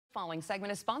Following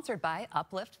segment is sponsored by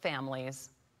Uplift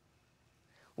Families.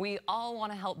 We all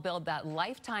want to help build that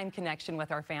lifetime connection with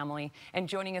our family, and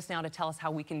joining us now to tell us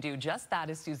how we can do just that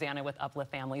is Susanna with Uplift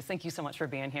Families. Thank you so much for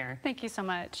being here. Thank you so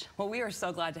much. Well, we are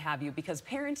so glad to have you because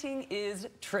parenting is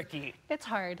tricky. It's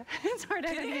hard. It's hard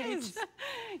at any age.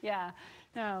 Yeah.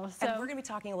 No, so and we're going to be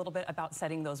talking a little bit about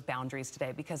setting those boundaries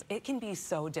today because it can be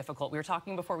so difficult. We were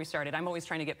talking before we started. I'm always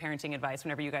trying to get parenting advice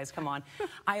whenever you guys come on.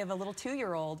 I have a little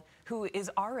 2-year-old who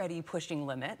is already pushing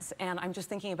limits, and I'm just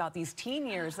thinking about these teen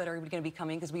years that are going to be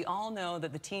coming because we all know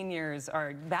that the teen years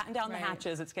are batten down the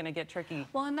hatches. It's going to get tricky.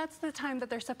 Well, and that's the time that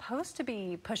they're supposed to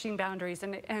be pushing boundaries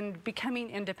and becoming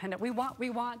independent. We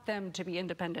want them to be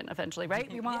independent eventually, right?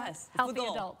 We want healthy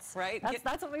adults, right?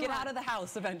 That's what we want. Get out of the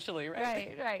house eventually,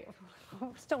 right? Right.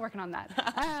 Still working on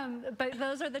that. But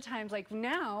those are the times, like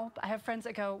now, I have friends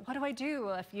that go, what do I do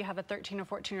if you have a 13 or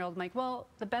 14-year-old? I'm like, well,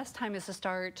 the best time is to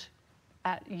start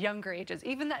at younger ages,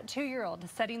 even that 2-year-old,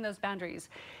 setting those boundaries.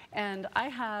 And I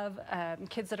have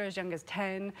kids that are as young as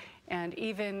 10 and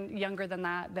even younger than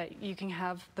that, that you can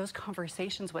have those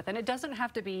conversations with. And it doesn't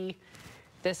have to be,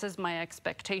 this is my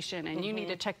expectation and you need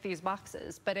to check these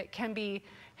boxes, but it can be,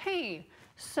 hey,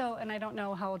 so, and I don't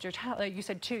know how old your child, you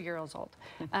said 2-year-olds old.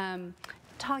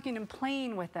 Talking and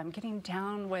playing with them, getting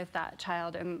down with that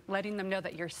child and letting them know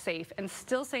that you're safe and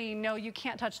still saying, no, you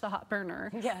can't touch the hot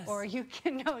burner. Yes. Or you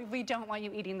can, no, we don't want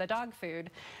you eating the dog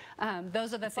food.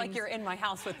 Those are the things. It's like you're in my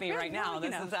house with me right now.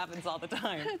 This happens all the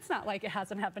time. It's not like it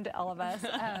hasn't happened to all of us.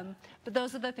 But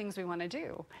those are the things we want to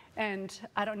do. And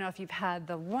I don't know if you've had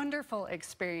the wonderful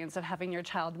experience of having your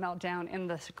child melt down in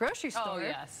the grocery store. Oh,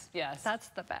 yes, yes. That's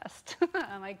the best.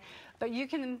 I'm like, but you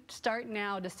can start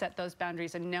now to set those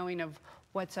boundaries and knowing of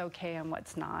what's okay and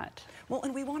what's not. Well,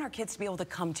 and we want our kids to be able to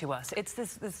come to us. It's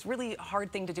this really hard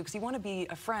thing to do because you want to be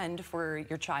a friend for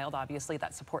your child, obviously,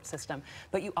 that support system,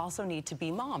 but you also need to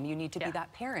be mom. You need to be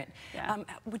that parent.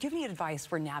 Would you have any advice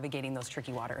for navigating those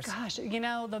tricky waters? Gosh, you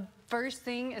know, the first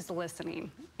thing is listening,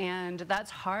 and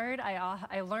that's hard.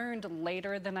 I learned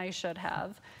later than I should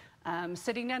have.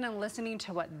 Sitting down and listening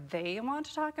to what they want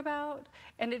to talk about.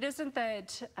 And it isn't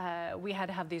that we had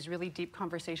to have these really deep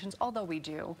conversations, although we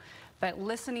do, but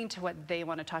listening to what they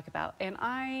want to talk about. And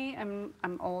I'm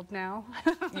old now.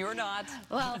 You're not.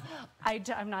 Well,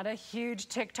 I'm not a huge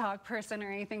TikTok person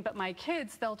or anything, but my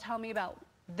kids, they'll tell me about,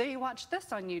 they watch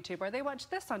this on YouTube or they watch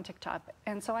this on TikTok.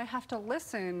 And so I have to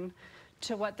listen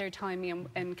to what they're telling me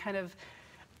and kind of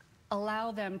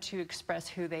allow them to express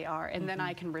who they are, and then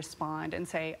I can respond and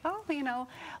say, oh, you know,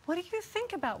 what do you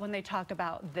think about when they talk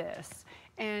about this?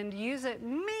 And use it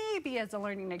maybe as a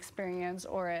learning experience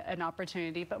or an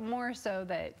opportunity, but more so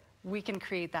that we can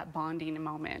create that bonding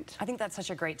moment. I think that's such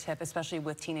a great tip, especially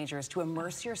with teenagers, to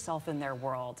immerse yourself in their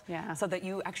world so that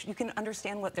you can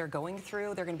understand what they're going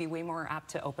through. They're going to be way more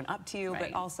apt to open up to you,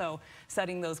 but also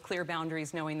setting those clear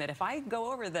boundaries, knowing that if I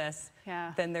go over this,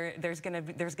 then there's going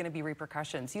to be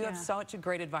repercussions. You have such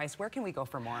great advice. Where can we go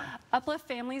for more?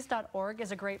 Upliftfamilies.org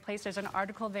is a great place. There's an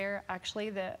article there actually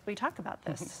that we talk about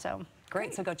this. So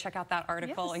great. So go check out that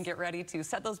article and get ready to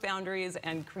set those boundaries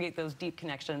and create those deep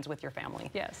connections with your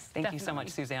family. Yes. Thank you so much,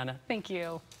 Susanna. Thank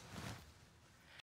you.